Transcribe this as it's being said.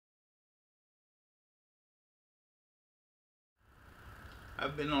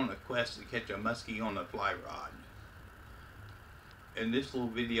I've been on a quest to catch a muskie on a fly rod. And this little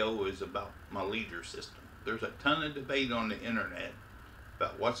video is about my leader system. There's a ton of debate on the internet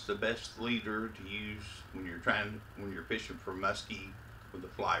about what's the best leader to use when you're fishing for muskie with a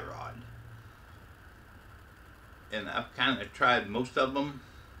fly rod. And I've kind of tried most of them.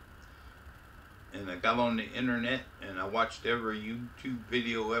 And I got on the internet and I watched every YouTube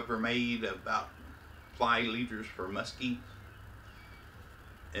video ever made about fly leaders for muskie.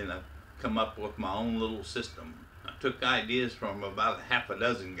 And I've come up with my own little system. I took ideas from about a half a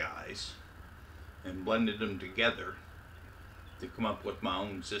dozen guys and blended them together to come up with my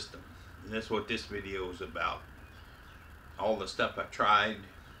own system. And that's what this video is about. All the stuff I tried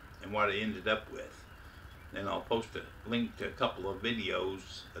and what I ended up with. And I'll post a link to a couple of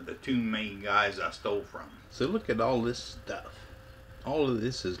videos of the two main guys I stole from. So look at all this stuff. All of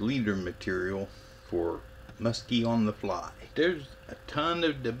this is leader material for muskie on the fly. There's a ton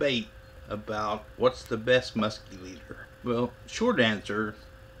of debate about what's the best muskie leader. Well, short answer,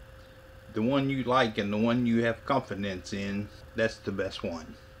 the one you like and the one you have confidence in, that's the best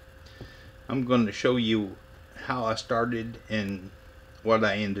one. I'm going to show you how I started and what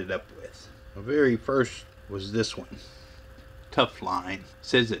I ended up with. The very first was this one. Tough line. It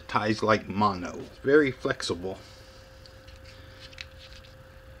says it ties like mono. It's very flexible,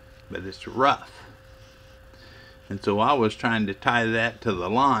 but it's rough. And so I was trying to tie that to the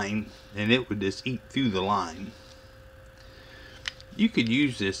line and it would just eat through the line. You could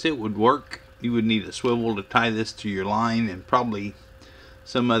use this, it would work. You would need a swivel to tie this to your line and probably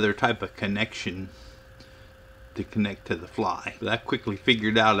some other type of connection to connect to the fly. But I quickly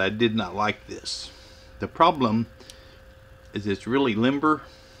figured out I did not like this. The problem is it's really limber,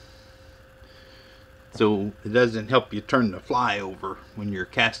 so it doesn't help you turn the fly over when you're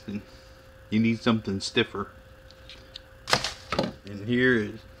casting. You need something stiffer. And here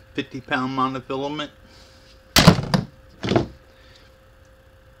is 50-pound monofilament,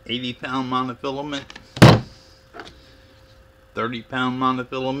 80-pound monofilament, 30-pound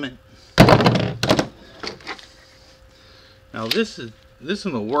monofilament. Now this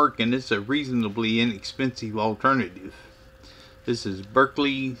one will work, and it's a reasonably inexpensive alternative. This is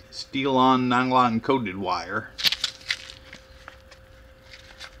Berkeley steel-on nylon coated wire,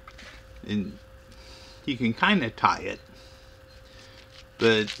 and you can kind of tie it,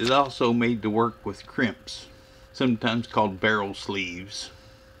 but it's also made to work with crimps, sometimes called barrel sleeves,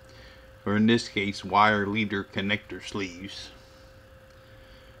 or in this case wire leader connector sleeves.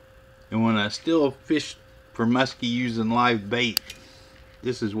 And when I still fished for muskie using live bait,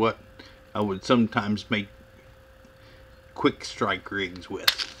 this is what I would sometimes make quick strike rigs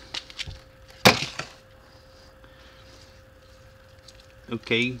with.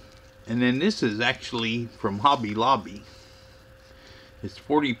 Okay, and then this is actually from Hobby Lobby. It's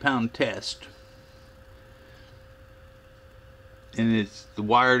 40-pound test, and it's the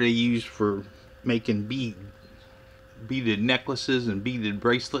wire they use for making beaded necklaces and beaded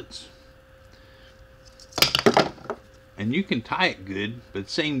bracelets. And you can tie it good, but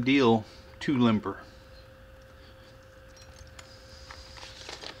same deal, too limber.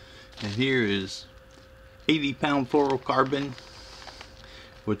 And here is 80-pound fluorocarbon,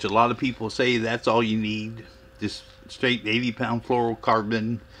 which a lot of people say that's all you need. Just straight 80-pound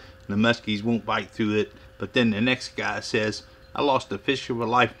fluorocarbon, the muskies won't bite through it. But then the next guy says, I lost a fish of a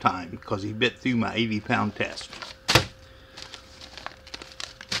lifetime because he bit through my 80-pound test.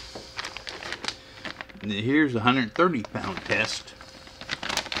 And here's a 130-pound test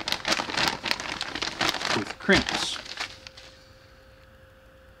with crimps.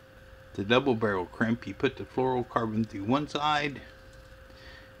 The double barrel crimp, you put the fluorocarbon through one side,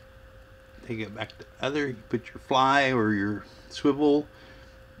 take it back to the other, you put your fly or your swivel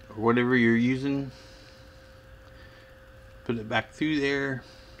or whatever you're using, put it back through there,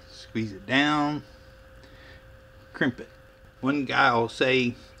 squeeze it down, crimp it. One guy will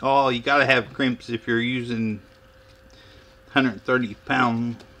say, oh, you gotta have crimps if you're using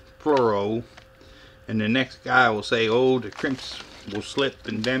 130-pound fluoro, and the next guy will say, oh, the crimps will slip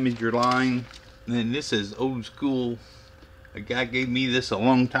and damage your line. And then this is old school. A guy gave me this a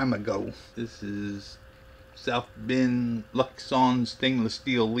long time ago. This is South Bend Luxon stainless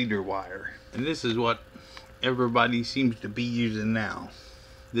steel leader wire, and this is what everybody seems to be using now.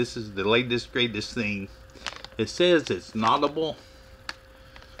 This is the latest greatest thing. It says it's knottable,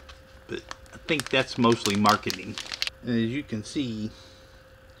 but I think that's mostly marketing. And as you can see,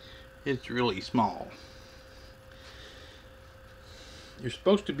 it's really small. You're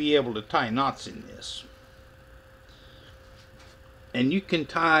supposed to be able to tie knots in this. And you can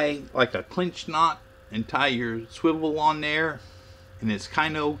tie like a clinch knot and tie your swivel on there and it's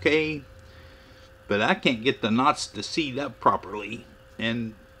kind of okay, but I can't get the knots to seat up properly.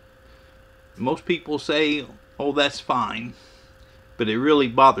 And most people say, oh, that's fine, but it really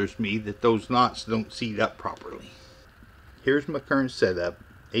bothers me that those knots don't seat up properly. Here's my current setup: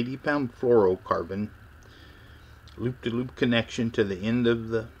 80-pound fluorocarbon, loop-to-loop connection to the end of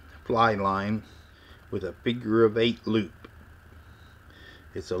the fly line with a figure of 8 loop.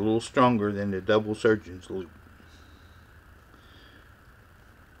 It's a little stronger than the double surgeon's loop.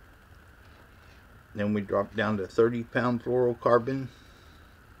 Then we drop down to 30-pound fluorocarbon,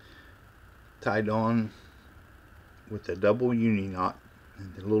 tied on with a double uni knot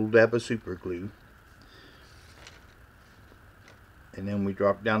and a little dab of super glue. And then we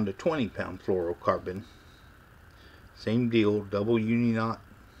drop down to 20-pound fluorocarbon. Same deal, double uni knot,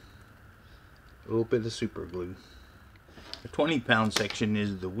 a little bit of super glue. The 20-pound section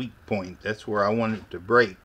is the weak point. That's where I want it to break.